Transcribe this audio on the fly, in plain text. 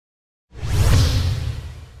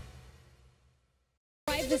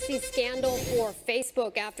privacy scandal for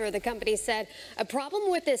Facebook after the company said a problem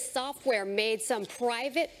with this software made some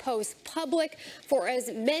private posts public for as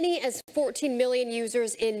many as 14 million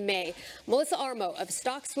users in May. Melissa Armo of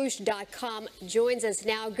StockSwoosh.com joins us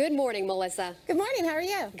now. Good morning, Melissa. Good morning. How are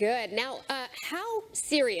you? Good. Now, how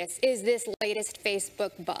serious is this latest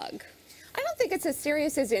Facebook bug? I don't think it's as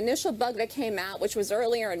serious as the initial bug that came out, which was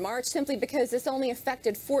earlier in March, simply because this only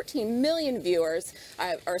affected 14 million viewers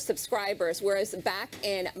or subscribers, whereas back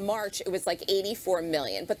in March, it was like 84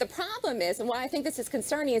 million. But the problem is, and why I think this is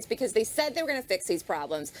concerning, is because they said they were going to fix these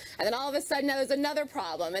problems, and then all of a sudden now there's another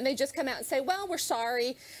problem, and they just come out and say, well, we're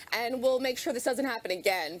sorry, and we'll make sure this doesn't happen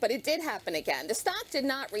again. But it did happen again. The stock did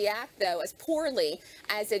not react, though, as poorly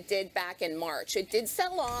as it did back in March. It did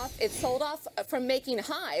sell off. It sold off from making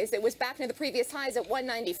highs. It was back to the previous highs at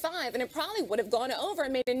 195, and it probably would have gone over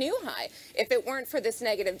and made a new high if it weren't for this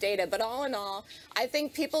negative data. But all in all, I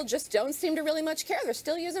think people just don't seem to really much care. They're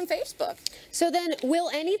still using Facebook. So then,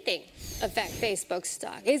 will anything affect Facebook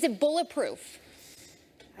stock? Is it bulletproof?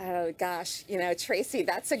 Oh, gosh, you know, Tracy,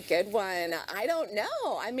 that's a good one. I don't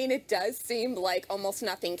know. I mean, it does seem like almost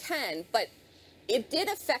nothing can, but it did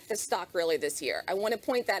affect the stock really this year. I want to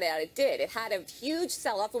point that out. It did. It had a huge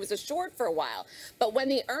sell-off. It was a short for a while. But when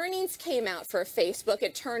the earnings came out for Facebook,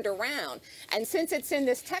 it turned around. And since it's in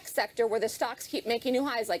this tech sector where the stocks keep making new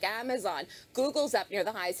highs, like Amazon, Google's up near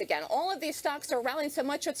the highs again, all of these stocks are rallying so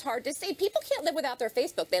much it's hard to see. People can't live without their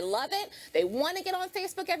Facebook. They love it. They want to get on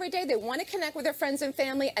Facebook every day. They want to connect with their friends and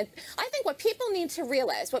family. And I think what people need to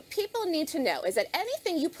realize, what people need to know, is that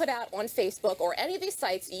anything you put out on Facebook or any of these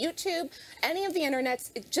sites, YouTube, any of the internet,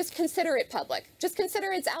 just consider it public. Just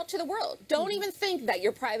consider it's out to the world. Don't even think that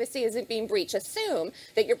your privacy isn't being breached. Assume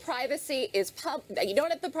that your privacy is that you don't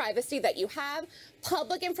have the privacy, that you have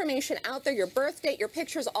public information out there, your birth date, your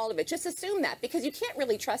pictures, all of it. Just assume that, because you can't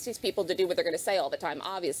really trust these people to do what they're going to say all the time,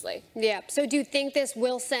 obviously. Yeah. So do you think this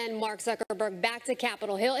will send Mark Zuckerberg back to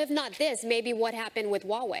Capitol Hill? If not this, maybe what happened with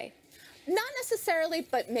Huawei? Not necessarily,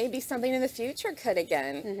 but maybe something in the future could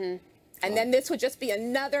again. And then this would just be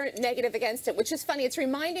another negative against it, which is funny. It's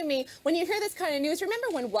reminding me, when you hear this kind of news, remember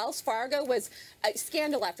when Wells Fargo was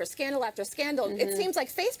scandal after scandal after scandal? It seems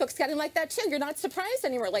like Facebook's getting like that, too. You're not surprised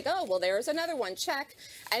anymore. Like, oh, well, there's another one. Check.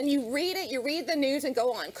 And you read it, you read the news and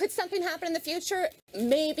go on. Could something happen in the future?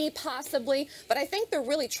 Maybe, possibly. But I think they're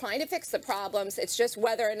really trying to fix the problems. It's just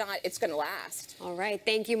whether or not it's going to last. All right.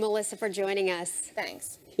 Thank you, Melissa, for joining us.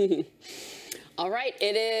 Thanks. All right,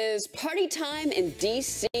 it is party time in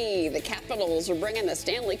D.C. The Capitals are bringing the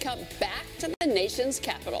Stanley Cup back to the nation's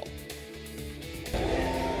capital.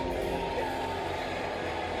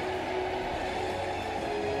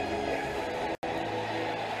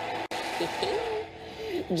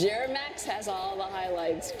 Jerry Max has all the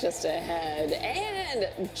highlights just ahead.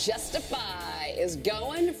 And Justify is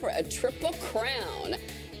going for a triple crown.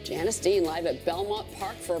 Janice Dean live at Belmont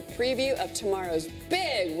Park for a preview of tomorrow's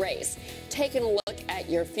big race. Taking a look at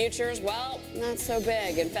your futures, well, not so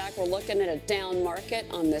big. In fact, we're looking at a down market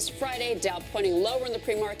on this Friday. Dow pointing lower in the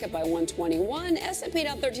pre-market by 121. S&P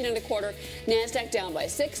down 13 1/4. NASDAQ down by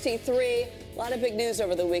 63. A lot of big news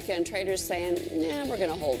over the weekend. Traders saying, nah, we're going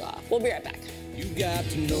to hold off. We'll be right back. You got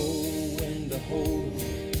to know when to hold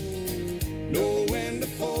 'em, know when to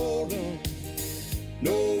fold 'em,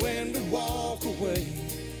 know when to walk away,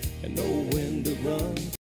 and know when to run.